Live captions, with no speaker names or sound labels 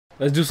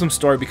Let's do some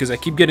story because I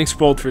keep getting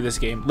spoiled for this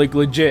game. Like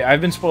legit,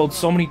 I've been spoiled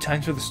so many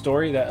times for the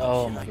story that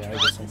oh my god, I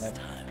get so mad.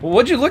 Well,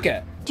 what'd you look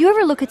at? Do you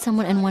ever look at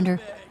someone and wonder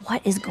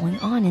what is going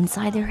on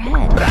inside their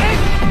head?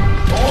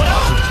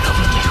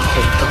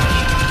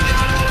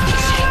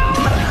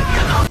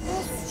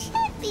 This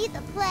should be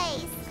the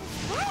place.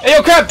 Hey,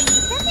 yo, crab!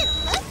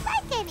 Doesn't look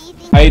like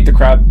anything. I ate the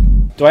crab.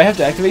 Do I have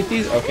to activate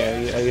these?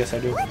 Okay, I guess I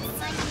do.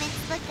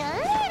 Monuments look a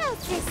little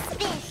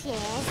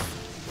suspicious.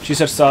 She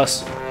said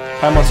sus.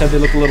 Paimon said they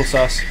look a little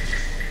sus.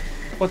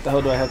 What the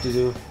hell do I have to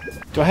do?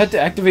 Do I have to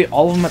activate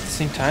all of them at the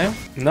same time?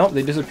 Nope,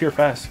 they disappear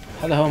fast.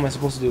 How the hell am I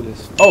supposed to do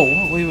this? Oh,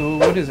 wait,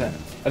 what is that?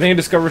 I think I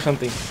discovered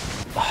something.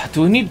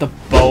 Do I need the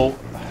boat?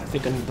 I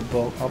think I need the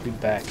boat. I'll be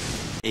back.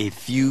 A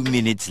few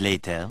minutes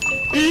later.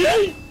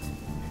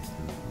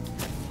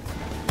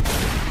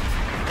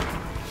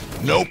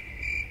 Nope.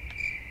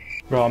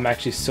 Bro, I'm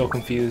actually so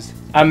confused.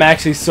 I'm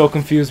actually so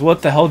confused.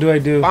 What the hell do I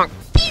do?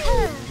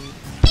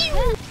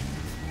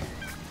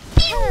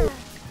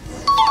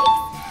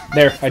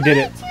 There, I did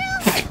it.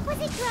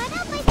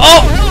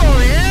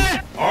 Oh!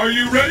 Are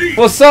you ready?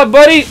 What's up,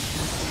 buddy?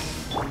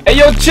 Hey,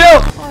 yo,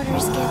 chill!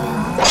 Orders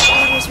given.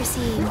 Orders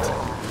received.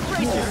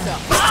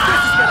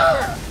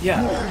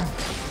 Yeah.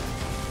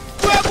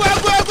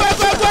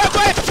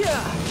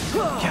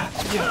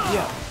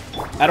 Yeah.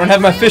 I don't have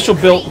my official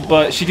built,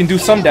 but she can do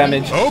some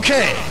damage.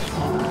 Okay.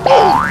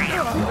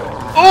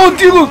 Oh,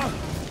 dude, look!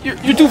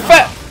 You're too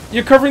fat!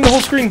 You're covering the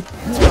whole screen.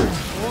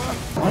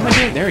 Why am I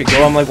doing? There we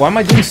go. I'm like, why am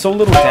I doing so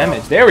little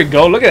damage? There we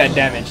go. Look at that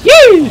damage.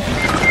 Yay!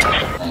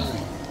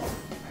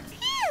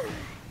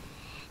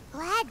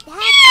 Glad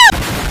that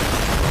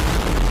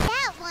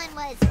one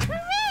was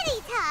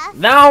pretty tough.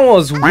 That one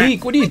was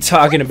weak. What are you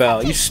talking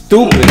about? You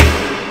stupid. Is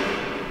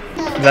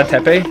that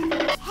TEPPEI?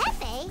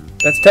 Teppei?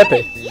 That's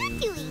TEPPEI. What are you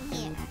doing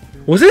here?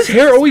 Was his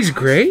hair always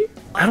gray?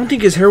 I don't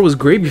think his hair was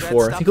gray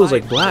before. I think it was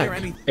like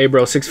black. Hey,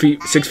 bro, 6 feet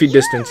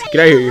distance.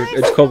 Get out of here.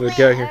 It's COVID.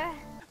 Get out of here.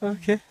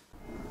 Okay.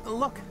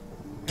 Look,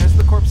 there's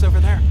the corpse over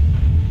there.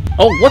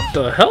 Oh, what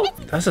the hell?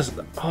 That's a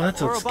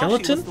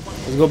skeleton?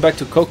 Let's go back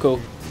to Coco.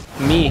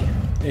 Me.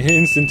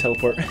 Instant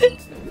teleport.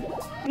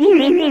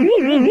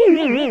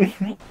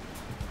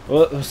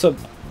 What's up?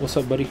 What's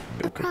up, buddy?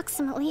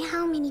 Approximately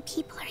how many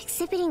people are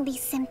exhibiting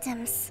these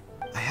symptoms?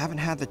 I haven't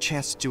had the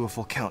chance to do a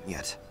full count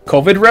yet.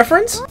 COVID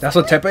reference? That's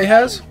what TEPPEI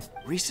has?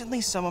 Recently,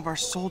 some of our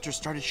soldiers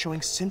started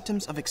showing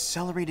symptoms of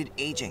accelerated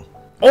aging.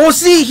 Oh,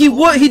 see, he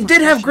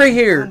did have gray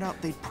hair.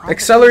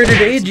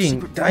 Accelerated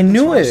aging. I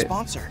knew it.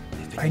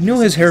 I knew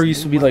his hair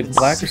used to be like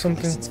black or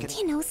something. Do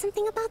you know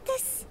something about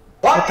this?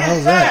 What the hell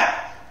is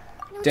that?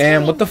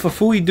 Damn, what the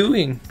fafooey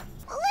doing?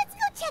 Well, let's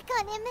go check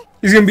on him.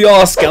 He's gonna be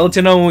all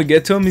skeleton when we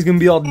get to him. He's gonna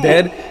be all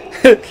dead.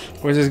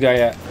 Where's this guy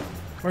at?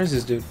 Where's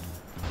this dude?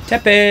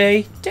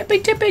 TEPPEI!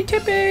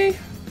 TEPPEI!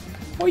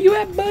 Where you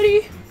at,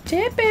 buddy?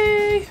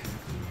 TEPPEI!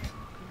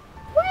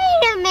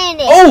 Wait a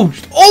minute.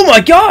 Oh my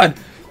god!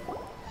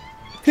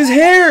 His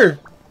hair!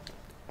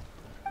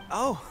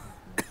 Oh.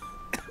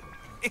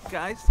 Hey,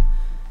 guys.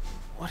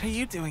 What are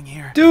you doing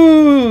here?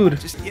 Dude!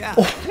 Yeah.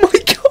 Oh my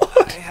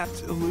god! I have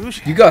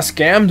delusion. You got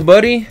scammed,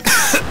 buddy.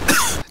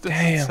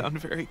 Damn. Sound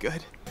very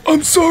good.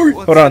 I'm sorry.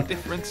 What's Hold on. the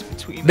difference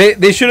between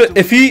They should have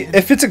if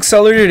it's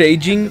accelerated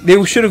aging,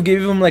 they should have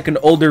given him like an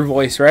older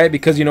voice, right?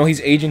 Because you know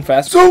he's aging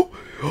fast. So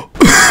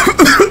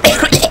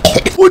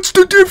what's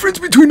the difference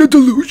between a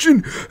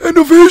delusion and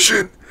a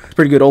vision? It's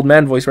pretty good old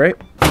man voice, right?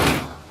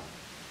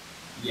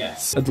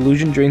 Yes. A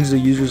delusion drains the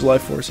user's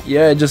life force.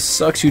 Yeah, it just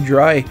sucks you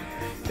dry.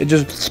 It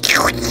just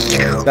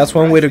that's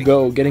one way to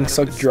go, getting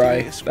sucked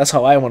dry. That's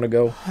how I want to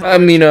go. I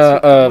mean,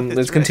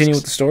 let's continue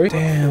with the story.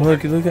 Damn,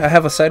 look, I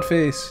have a sad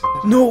face.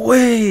 No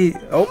way.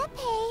 Oh.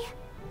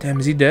 Damn,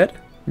 is he dead?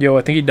 Yo,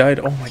 I think he died.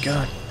 Oh my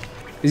god.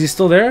 Is he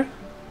still there?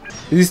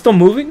 Is he still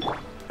moving?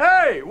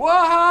 Hey,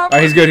 what happened?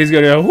 Alright, he's good, he's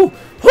good. Yeah. Woo!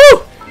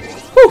 Woo!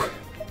 Woo!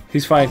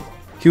 He's fine.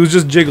 He was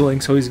just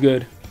jiggling, so he's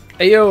good.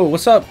 Hey, yo,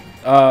 what's up?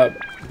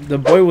 The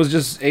boy was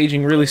just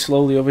aging really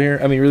slowly over here.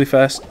 I mean, really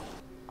fast.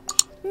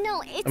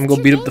 No, it's I'm gonna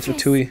go beat up the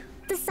Fatui.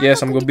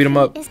 Yes, I'm gonna beat him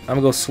up. I'm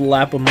gonna go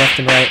slap him left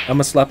and right. I'm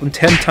gonna slap him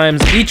 10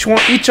 times. Each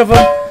of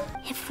them.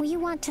 If we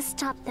want to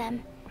stop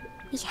them,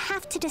 we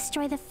have to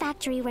destroy the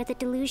factory where the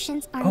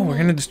delusions are Oh, we're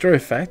gonna destroy a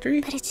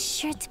factory? But it's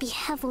sure to be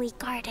heavily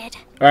guarded.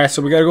 Alright,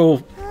 so we gotta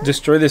go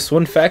destroy this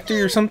one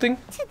factory or something?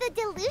 To the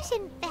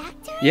delusion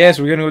factory? Yes,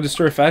 we're gonna go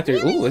destroy a factory.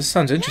 Ooh, this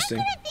sounds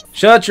interesting.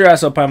 Shut your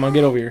ass up, Paimon.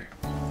 Get over here.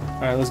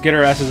 Alright, let's get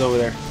our asses over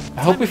there.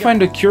 I hope we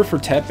find a cure for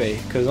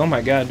TEPPEI, because oh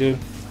my god, dude.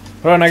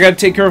 Hold on, I gotta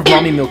take care of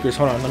mommy milkers.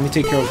 Hold on, let me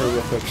take care of her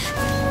real quick.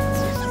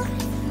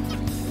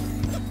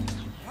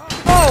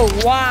 Oh,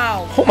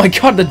 wow. Oh my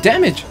god, the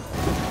damage!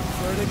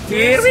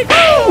 Here we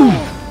go!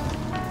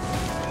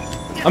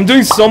 I'm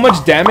doing so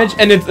much damage,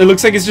 and it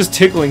looks like it's just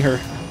tickling her.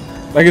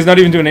 Like it's not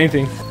even doing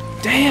anything.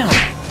 Damn!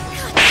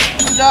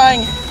 I'm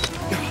dying.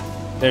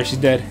 There, she's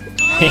dead.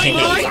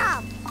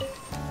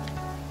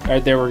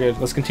 Alright, there, we're good.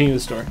 Let's continue the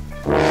story.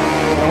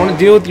 I don't want to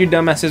deal with your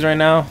dumbasses right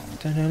now.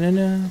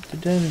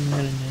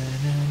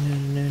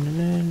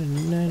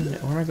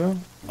 Where do I go?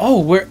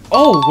 Oh,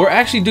 we're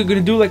actually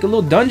gonna do like a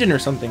little dungeon or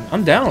something.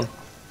 I'm down.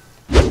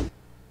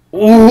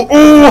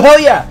 Oh, hell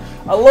yeah!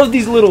 I love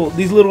these little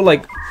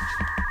like,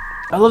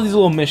 I love these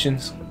little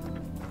missions.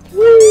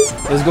 Woo!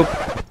 Let's go.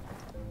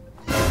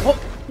 Whoa,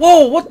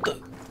 whoa, what the?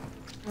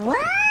 What?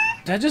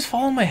 Did I just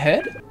fall on my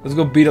head? Let's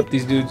go beat up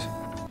these dudes.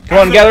 Come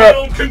on, gather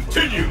up.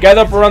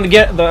 Gather up around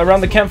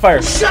the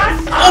campfire.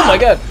 Oh my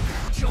god.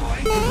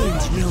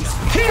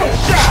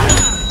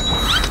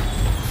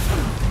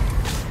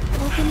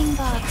 Opening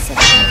box of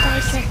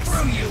diapers.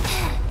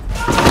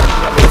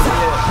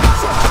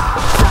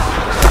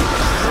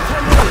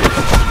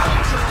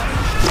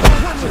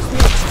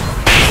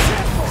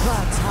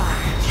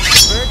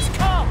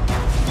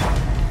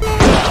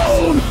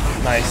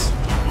 Nice.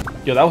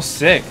 Yo, that was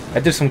sick. I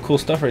did some cool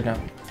stuff right now.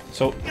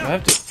 So I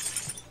have to.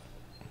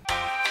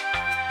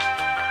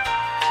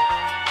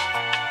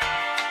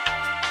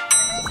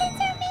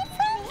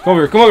 Come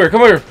over here, come over here,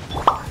 come over here.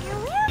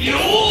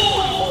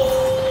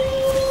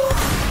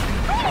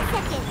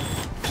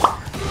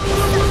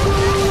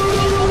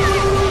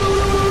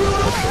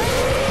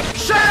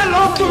 Say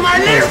hello to my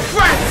little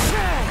friends!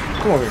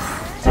 Come over here.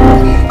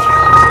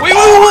 Wait,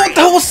 what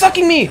the hell was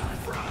sucking me?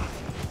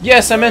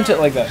 Yes, I meant it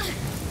like that.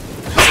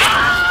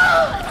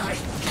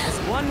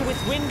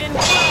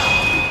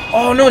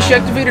 Oh no, she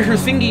activated her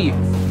thingy.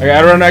 I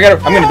gotta run, I'm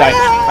gonna die.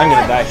 I'm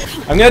gonna die.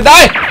 I'm gonna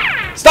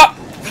die! Stop!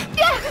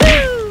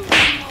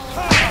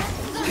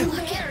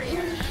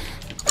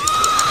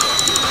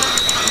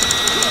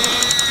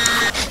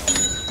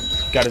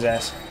 Got his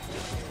ass.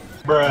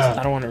 Bruh.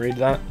 I don't want to read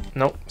that.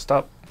 Nope,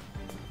 stop.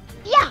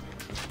 Yeah.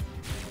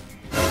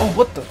 Oh,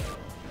 what the?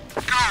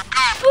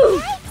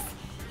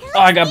 Oh,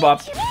 I got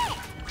bopped.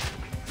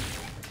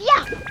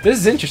 Yeah. This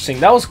is interesting.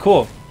 That was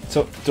cool.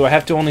 So, do I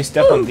have to only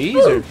step on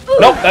these, or?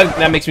 Nope,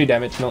 that makes me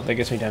damage. No, that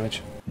gets me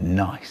damage.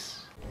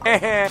 Nice.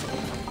 I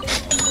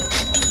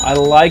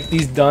like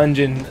these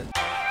dungeons.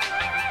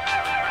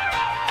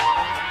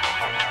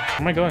 Where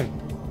am I going?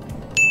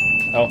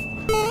 Oh.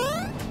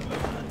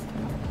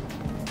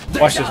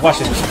 Watch this, watch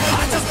this.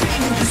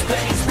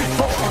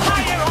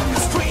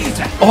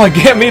 Oh,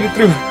 I made it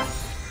through.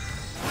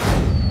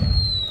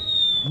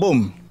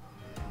 Boom.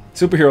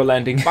 Superhero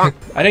landing. I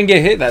didn't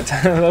get hit that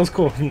time. That was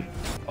cool.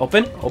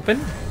 Open?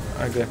 Open?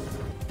 Alright, good.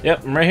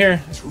 Yep, I'm right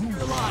here.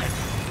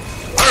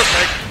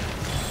 Perfect.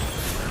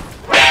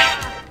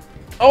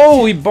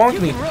 Oh, he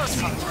bonked me.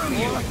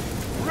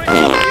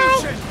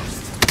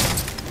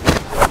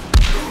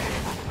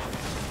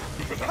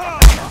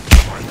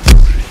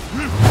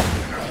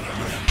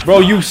 Bro,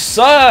 you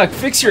suck.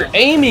 Fix your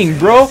aiming,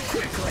 bro.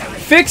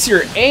 Fix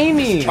your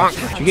aiming.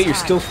 Did you get your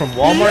skills from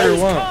Walmart or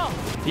what?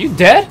 Are you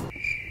dead?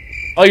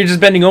 Oh, you're just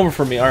bending over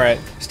for me. Alright,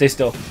 stay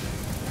still.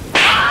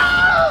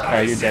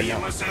 Alright, you're dead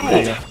now. There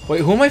you go.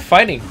 Wait, who am I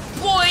fighting?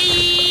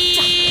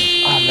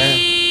 Oh, man.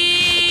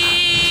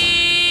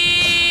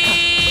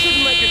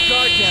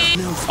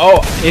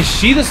 Oh, is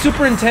she the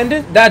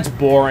superintendent? That's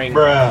boring.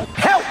 Bruh.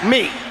 Help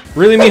me!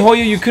 Really,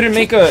 Mihoyo, you couldn't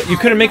make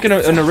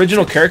an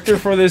original character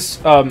for this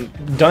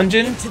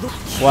dungeon?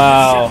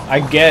 Wow, I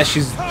guess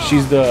she's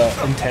the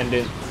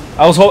intendant.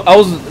 That's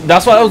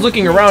why I was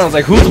looking around. I was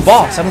like, who's the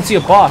boss? I don't see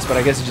a boss, but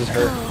I guess it's just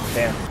her.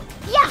 Damn.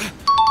 Yeah.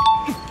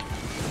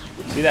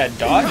 See that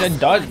dodge? That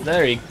dodge.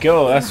 There you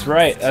go. That's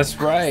right. That's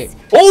right.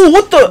 Oh,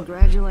 what the?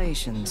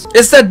 Congratulations.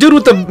 It's that dude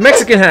with the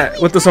Mexican hat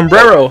with the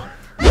sombrero.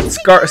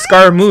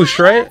 Scaramouche,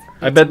 right?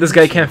 I bet this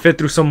guy can't fit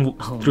through some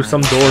doors,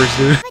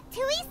 dude. But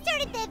Tui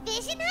started the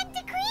vision hunt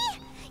decree?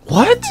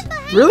 What?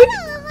 Really?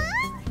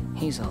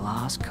 He's a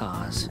lost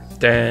cause.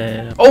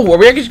 Damn. Oh,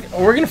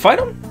 we're gonna fight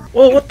him?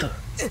 Whoa, what the?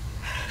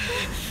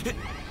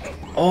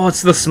 Oh,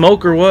 it's the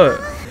smoke or what?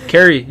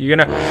 Carrie, you're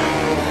gonna.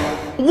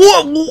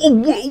 What?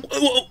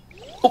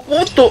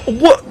 What the?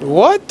 What?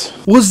 What?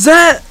 Was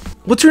that?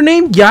 What's her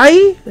name?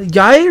 Yai?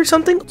 Yai or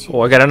something? Oh,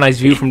 I got a nice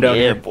view from down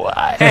here. Boy.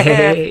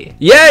 Hey.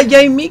 Yeah,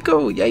 Yai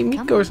Miko. Yai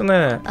Miko or something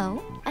like that.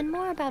 Oh, and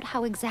more about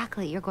how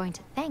exactly you're going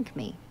to thank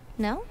me.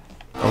 No?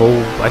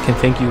 Oh, I can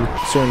thank you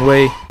a certain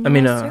way. I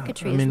mean,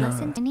 circuitry is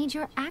lessened. I need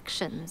your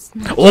actions.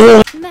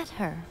 Oh! Met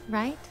her,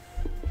 right?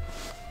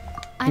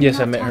 I'm Yes, I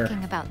not met her.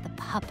 talking about the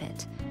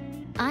puppet.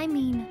 I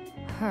mean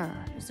her.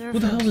 Who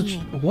the hell is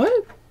what?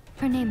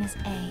 Her name is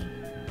A.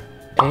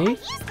 A?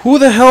 Who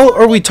the hell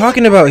are we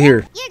talking about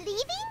here? You're leaving?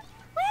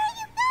 Where are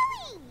you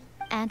going?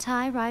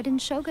 Anti-Raiden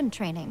Shogun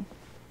training.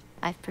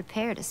 I've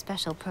prepared a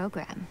special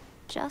program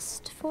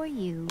just for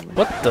you.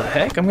 What the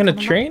heck? I'm gonna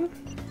train?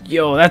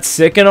 Yo, that's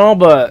sick and all,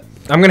 but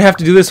I'm gonna have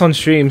to do this on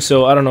stream,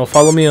 so I don't know.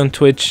 Follow me on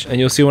Twitch, and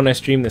you'll see when I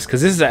stream this,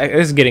 because this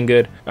is getting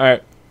good. All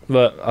right,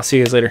 but I'll see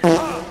you guys later.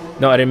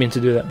 No, I didn't mean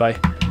to do that. Bye.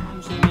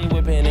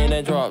 Whipping in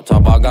that drop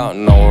top, I got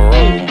no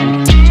room.